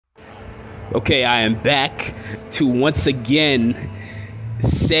Okay, I am back to once again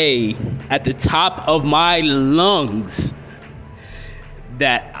say at the top of my lungs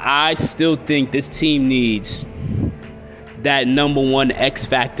that I still think this team needs that number one X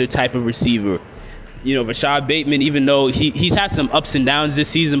factor type of receiver. You know, Rashad Bateman, even though he's had some ups and downs this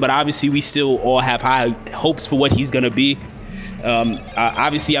season, but obviously we still all have high hopes for what he's going to be.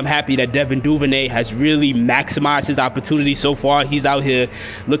 Obviously, I'm happy that Devin Duvernay has really maximized his opportunity so far. He's out here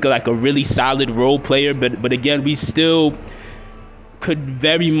looking like a really solid role player, but again, we still could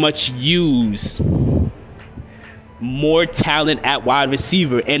very much use more talent at wide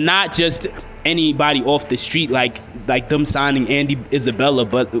receiver, and not just anybody off the street like them signing Andy Isabella,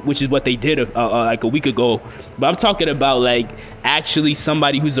 but which is what they did like a week ago. But I'm talking about like actually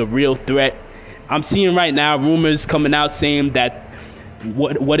somebody who's a real threat. I'm seeing right now rumors coming out saying that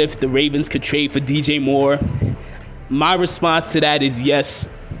what if the Ravens could trade for DJ Moore? My response to that is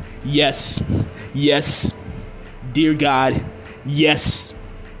yes, yes, yes, dear God, yes,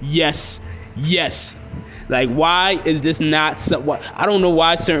 yes, yes. Like, why is this not I don't know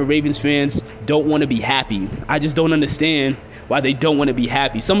why certain Ravens fans don't want to be happy. I just don't understand why they don't want to be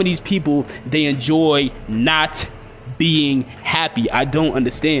happy. Some of these people, they enjoy not being happy. I don't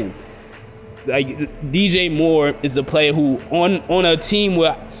understand. Like, DJ Moore is a player who on a team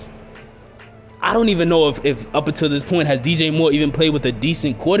where I don't even know if up until this point has DJ Moore even played with a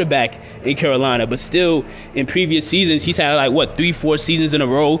decent quarterback in Carolina, but still in previous seasons he's had like what 3-4 seasons in a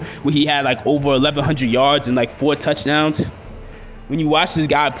row where he had like over 1,100 yards and like 4 touchdowns. When you watch this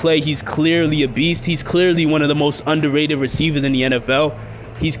guy play, he's clearly a beast. He's clearly one of the most underrated receivers in the NFL.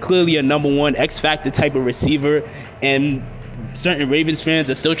 He's clearly a number one X factor type of receiver, and certain Ravens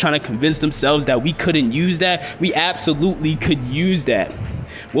fans are still trying to convince themselves that we couldn't use that. We absolutely could use that.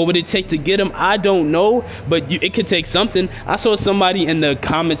 What would it take to get him? I don't know, but it could take something. I saw somebody in the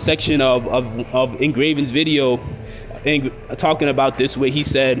comment section of Engraven's video talking about this, where he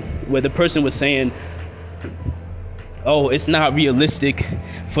said, where the person was saying, oh, it's not realistic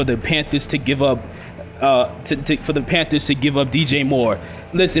for the Panthers to give up for the Panthers to give up DJ Moore.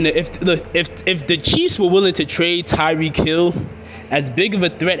 Listen, if the Chiefs were willing to trade Tyreek Hill, as big of a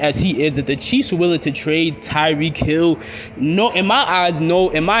threat as he is, if the Chiefs were willing to trade Tyreek Hill, no, in my eyes, no,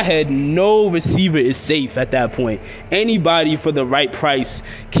 in my head, no receiver is safe at that point. Anybody for the right price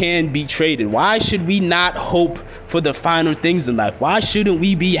can be traded. Why should we not hope for the finer things in life? Why shouldn't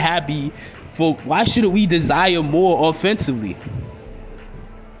we be happy why shouldn't we desire more offensively?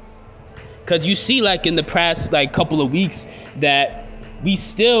 Because you see, like in the past like couple of weeks, that we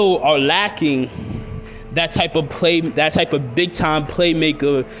still are lacking that type of big time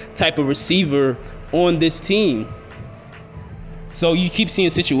playmaker type of receiver on this team. So you keep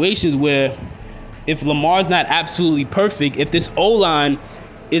seeing situations where if Lamar's not absolutely perfect, if this O-line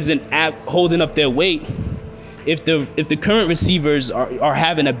isn't holding up their weight, if the current receivers are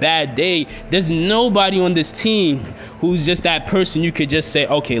having a bad day, there's nobody on this team who's just that person you could just say,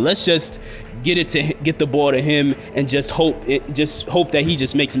 okay, let's just get the ball to him and just hope that he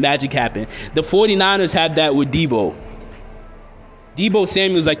just makes magic happen. The 49ers had that with Deebo. Deebo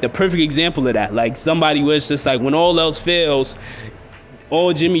Samuel's like the perfect example of that. Like somebody where it's just like when all else fails,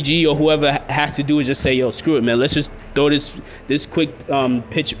 all Jimmy G or whoever has to do is just say, yo, screw it, man. Let's just throw this quick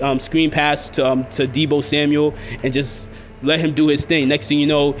screen pass to Deebo Samuel and just let him do his thing. Next thing you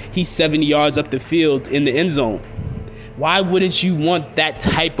know, he's 70 yards up the field in the end zone. Why wouldn't you want that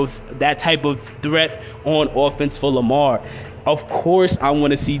type of threat on offense for Lamar? Of course, I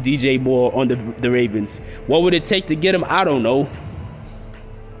want to see DJ Moore on the Ravens. What would it take to get him? I don't know.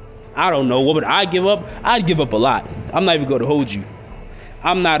 What would I give up? I'd give up a lot. I'm not even going to hold you.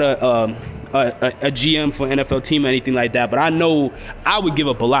 I'm not a GM for an NFL team or anything like that, but I know I would give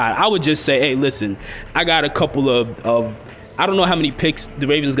up a lot. I would just say, hey, listen, I got a couple of I don't know how many picks the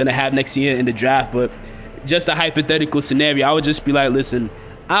Ravens going to have next year in the draft, but just a hypothetical scenario, I would just be like, listen,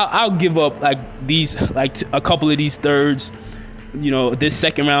 I'll give up like a couple of these thirds, you know, this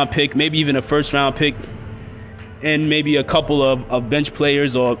second round pick, maybe even a first round pick, and maybe a couple of bench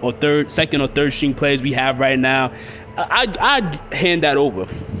players or second or third string players we have right now. I'd hand that over.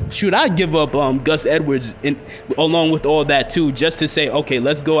 Shoot, I'd give up Gus Edwards along with all that too, just to say, okay,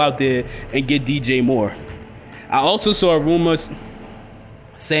 let's go out there and get DJ Moore. I also saw rumors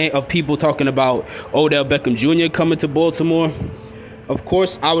of people talking about Odell Beckham Jr. coming to Baltimore. Of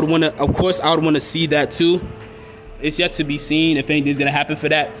course, I would want to see that too. It's yet to be seen if anything's gonna happen for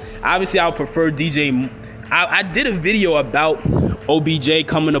that. Obviously, I would prefer DJ. I did a video about OBJ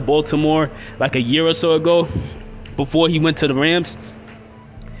coming to Baltimore like a year or so ago, before he went to the Rams.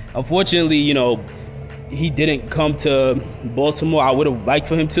 Unfortunately, you know, he didn't come to Baltimore. I would have liked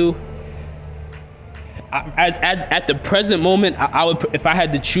for him to. at the present moment, I would, if I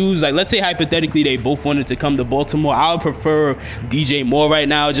had to choose, like let's say hypothetically they both wanted to come to Baltimore, I would prefer DJ Moore right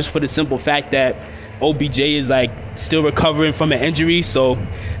now, just for the simple fact that OBJ is like still recovering from an injury. So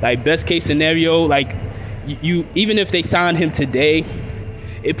like best case scenario, like you even if they signed him today,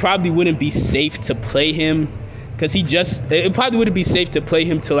 it probably wouldn't be safe to play him, because it probably wouldn't be safe to play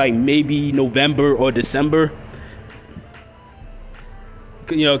him till like maybe November or December.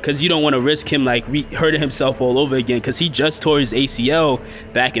 You know, because you don't want to risk him like hurting himself all over again, because he just tore his ACL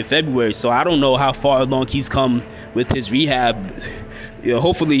back in February. So I don't know how far along he's come with his rehab. You know,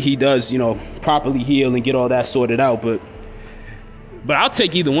 hopefully he does, you know, properly heal and get all that sorted out. But I'll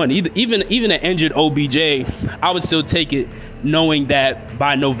take either one. Even an injured OBJ, I would still take it, knowing that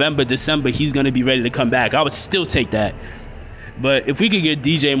by November, December, he's going to be ready to come back. I would still take that. But if we could get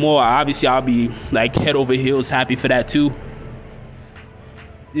DJ Moore, obviously I'll be like head over heels happy for that too.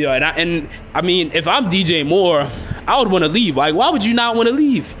 You know, and I mean, if I'm DJ Moore, I would want to leave. Like, why would you not want to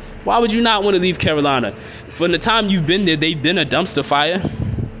leave? Why would you not want to leave Carolina? From the time you've been there, they've been a dumpster fire.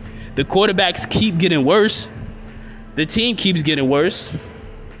 The quarterbacks keep getting worse. The team keeps getting worse.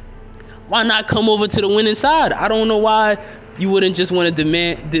 Why not come over to the winning side? I don't know why you wouldn't just want to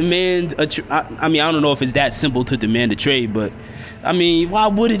demand I mean, I don't know if it's that simple to demand a trade, but I mean, why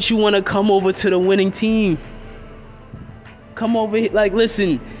wouldn't you want to come over to the winning team? Come over here. Like,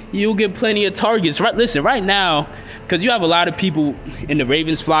 listen, you'll get plenty of targets. Right? Listen, right now, because you have a lot of people in the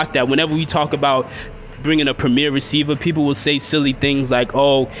Ravens flock that whenever we talk about bringing a premier receiver, people will say silly things like,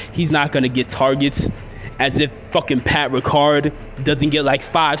 oh, he's not going to get targets, as if fucking Pat Ricard doesn't get like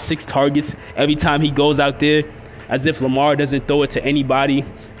 5-6 targets every time he goes out there, as if Lamar doesn't throw it to anybody,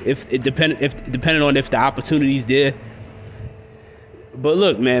 depending on if the opportunity's there. But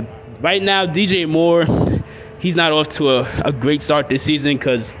look, man, right now, DJ Moore, he's not off to a great start this season,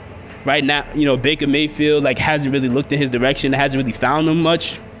 because right now, you know, Baker Mayfield like hasn't really looked in his direction, hasn't really found him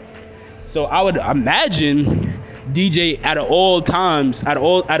much. So I would imagine DJ out of all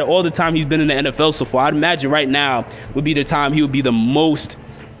the time he's been in the NFL so far, I'd imagine right now would be the time he would be the most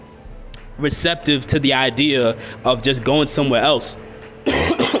receptive to the idea of just going somewhere else.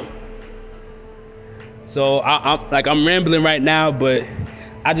 So I'm rambling right now, but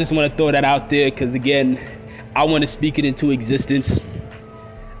I just want to throw that out there, because again, I want to speak it into existence.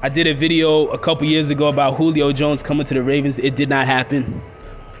 I did a video a couple years ago about Julio Jones coming to the Ravens. It did not happen.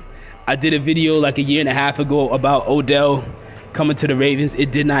 I did a video like a year and a half ago about Odell coming to the Ravens.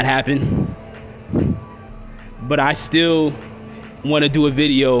 It did not happen. But I still want to do a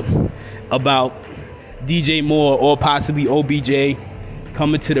video about DJ Moore or possibly OBJ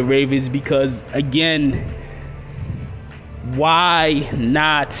coming to the Ravens, because again, why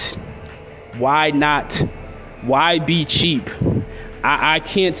not? Why be cheap? I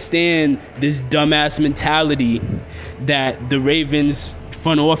can't stand this dumbass mentality that the Ravens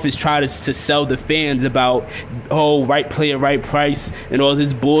front office tries to sell the fans about, oh, right player, right price, and all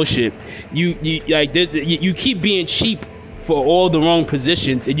this bullshit. You keep being cheap for all the wrong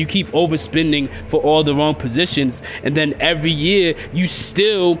positions, and you keep overspending for all the wrong positions, and then every year you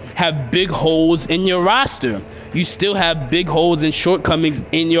still have big holes in your roster. You still have big holes and shortcomings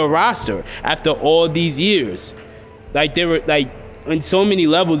in your roster after all these years. Like, they were like, on so many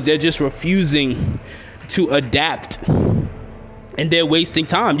levels, they're just refusing to adapt, and they're wasting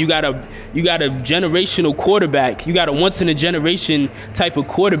time. You got a generational quarterback. You got a once in a generation type of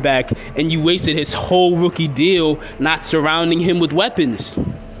quarterback, and you wasted his whole rookie deal not surrounding him with weapons.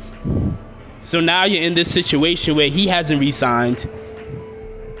 So now you're in this situation where he hasn't re-signed.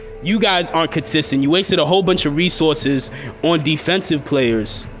 You guys aren't consistent. You wasted a whole bunch of resources on defensive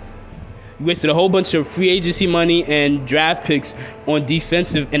players. You wasted a whole bunch of free agency money and draft picks on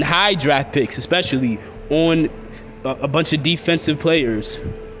defensive, and high draft picks, especially on a bunch of defensive players.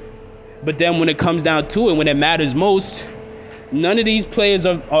 But then when it comes down to it, when it matters most, none of these players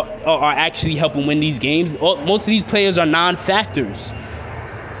are actually helping win these games. Most of these players are non-factors.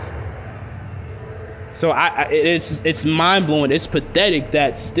 So it's mind-blowing. It's pathetic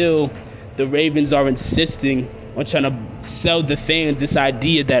that still the Ravens are insisting on trying to sell the fans this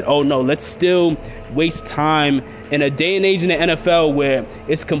idea that, oh no, let's still waste time in a day and age in the NFL where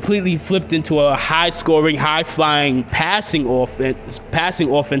it's completely flipped into a high-scoring, high-flying passing offense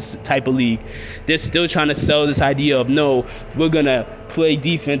type of league. They're still trying to sell this idea of, no, we're gonna play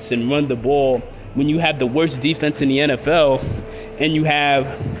defense and run the ball, when you have the worst defense in the NFL and you have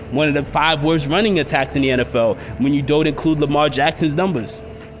one of the 5 worst running attacks in the NFL when you don't include Lamar Jackson's numbers.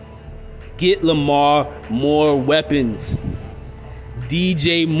 Get Lamar more weapons.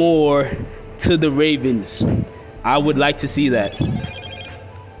 DJ Moore to the Ravens. I would like to see that.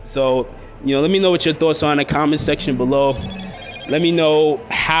 So Let me know what your thoughts are in the comment section below. Let me know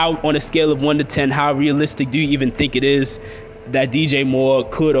how, on a scale of 1 to 10, how realistic do you even think it is that DJ Moore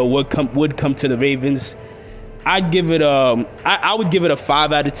could or would come to the Ravens? I'd give it I would give it a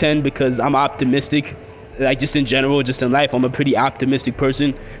 5 out of 10 because I'm optimistic. Like, just in general, just in life, I'm a pretty optimistic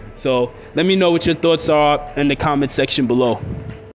person. So let me know what your thoughts are in the comment section below.